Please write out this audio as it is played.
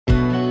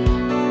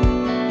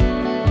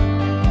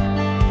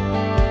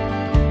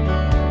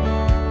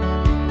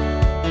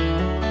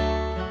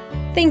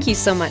Thank you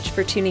so much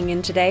for tuning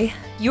in today.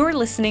 You're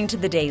listening to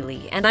The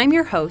Daily, and I'm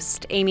your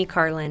host, Amy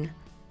Carlin.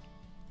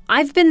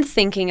 I've been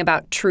thinking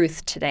about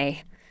truth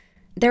today.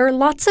 There are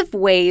lots of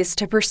ways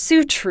to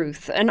pursue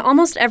truth, and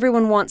almost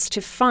everyone wants to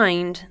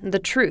find the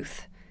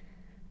truth.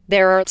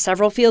 There are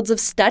several fields of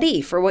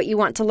study for what you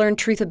want to learn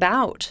truth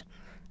about: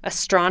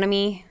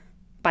 astronomy,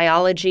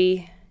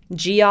 biology,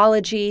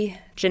 geology,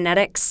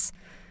 genetics,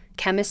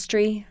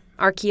 chemistry,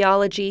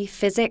 archaeology,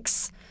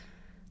 physics.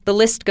 The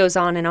list goes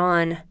on and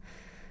on.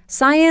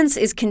 Science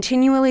is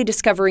continually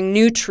discovering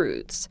new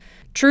truths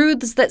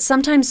that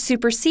sometimes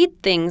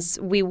supersede things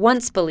we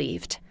once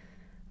believed.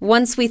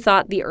 Once we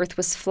thought the Earth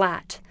was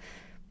flat.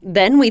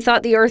 Then we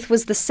thought the Earth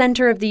was the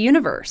center of the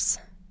universe.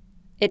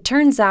 It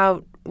turns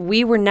out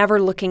we were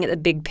never looking at the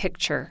big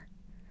picture.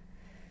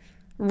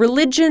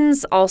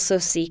 Religions also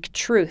seek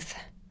truth.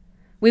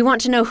 We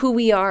want to know who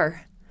we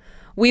are.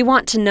 We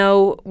want to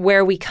know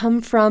where we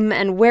come from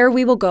and where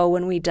we will go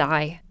when we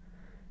die.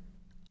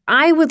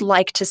 I would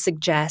like to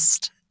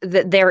suggest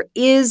that there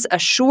is a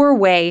sure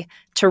way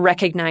to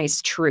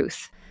recognize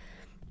truth.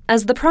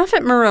 As the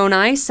prophet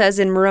Moroni says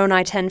in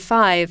Moroni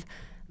 10:5,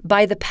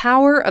 "By the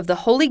power of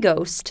the Holy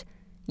Ghost,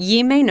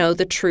 ye may know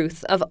the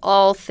truth of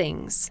all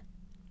things."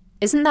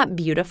 Isn't that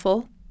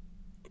beautiful?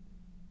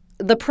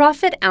 The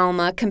prophet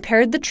Alma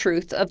compared the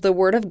truth of the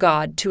Word of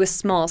God to a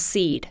small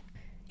seed.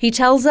 He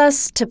tells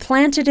us to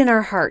plant it in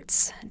our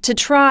hearts, to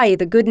try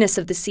the goodness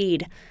of the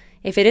seed.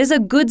 If it is a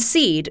good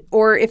seed,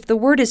 or if the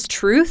Word is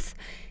truth,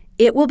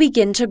 it will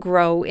begin to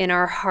grow in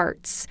our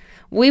hearts.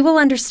 We will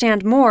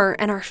understand more,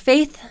 and our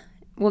faith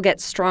will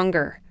get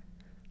stronger.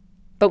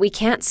 But we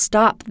can't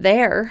stop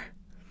there.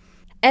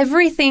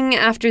 Everything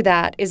after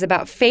that is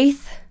about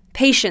faith,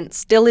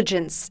 patience,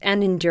 diligence,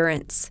 and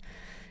endurance.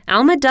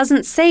 Alma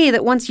doesn't say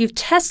that once you've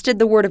tested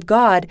the Word of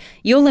God,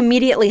 you'll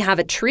immediately have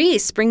a tree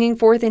springing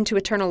forth into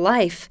eternal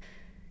life.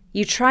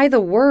 You try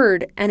the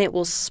Word, and it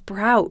will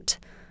sprout.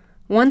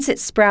 Once it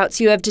sprouts,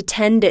 you have to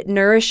tend it,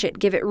 nourish it,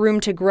 give it room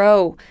to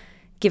grow.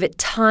 Give it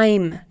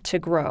time to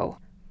grow.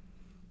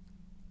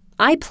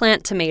 I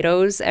plant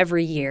tomatoes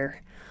every year.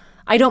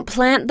 I don't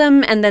plant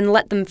them and then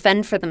let them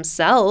fend for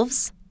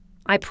themselves.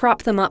 I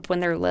prop them up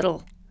when they're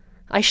little.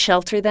 I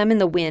shelter them in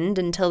the wind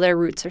until their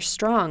roots are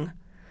strong.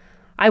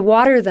 I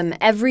water them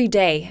every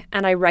day,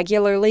 and I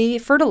regularly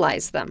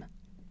fertilize them.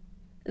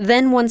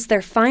 Then once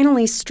they're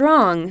finally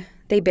strong,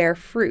 they bear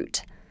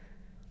fruit.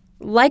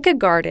 Like a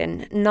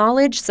garden,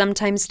 knowledge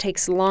sometimes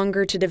takes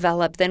longer to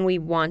develop than we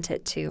want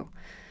it to.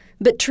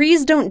 But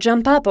trees don't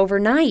jump up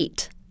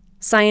overnight.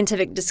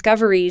 Scientific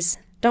discoveries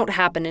don't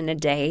happen in a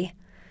day.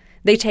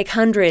 They take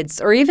hundreds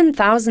or even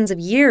thousands of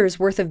years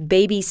worth of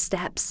baby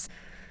steps.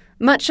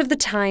 Much of the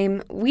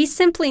time, we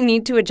simply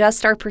need to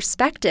adjust our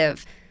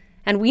perspective,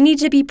 and we need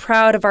to be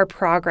proud of our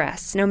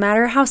progress, no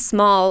matter how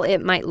small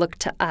it might look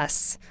to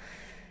us.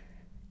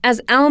 As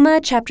Alma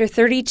chapter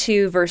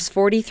 32, verse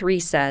 43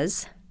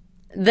 says,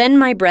 "Then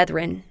my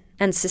brethren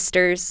and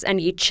sisters, and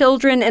ye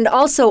children, and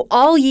also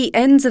all ye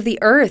ends of the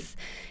earth,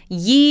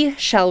 ye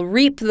shall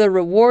reap the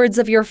rewards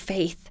of your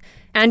faith,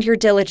 and your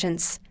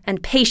diligence,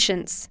 and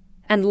patience,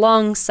 and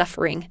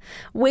long-suffering,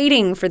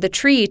 waiting for the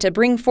tree to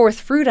bring forth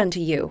fruit unto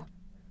you."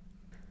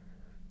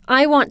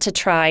 I want to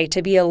try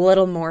to be a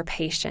little more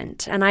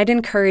patient, and I'd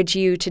encourage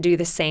you to do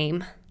the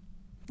same.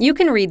 You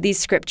can read these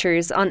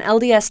scriptures on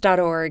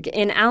LDS.org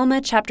in Alma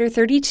chapter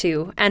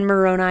 32 and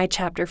Moroni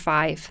chapter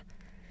 5.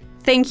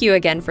 Thank you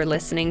again for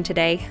listening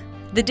today.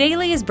 The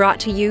Daily is brought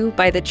to you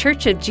by The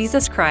Church of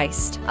Jesus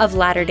Christ of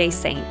Latter-day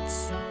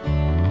Saints.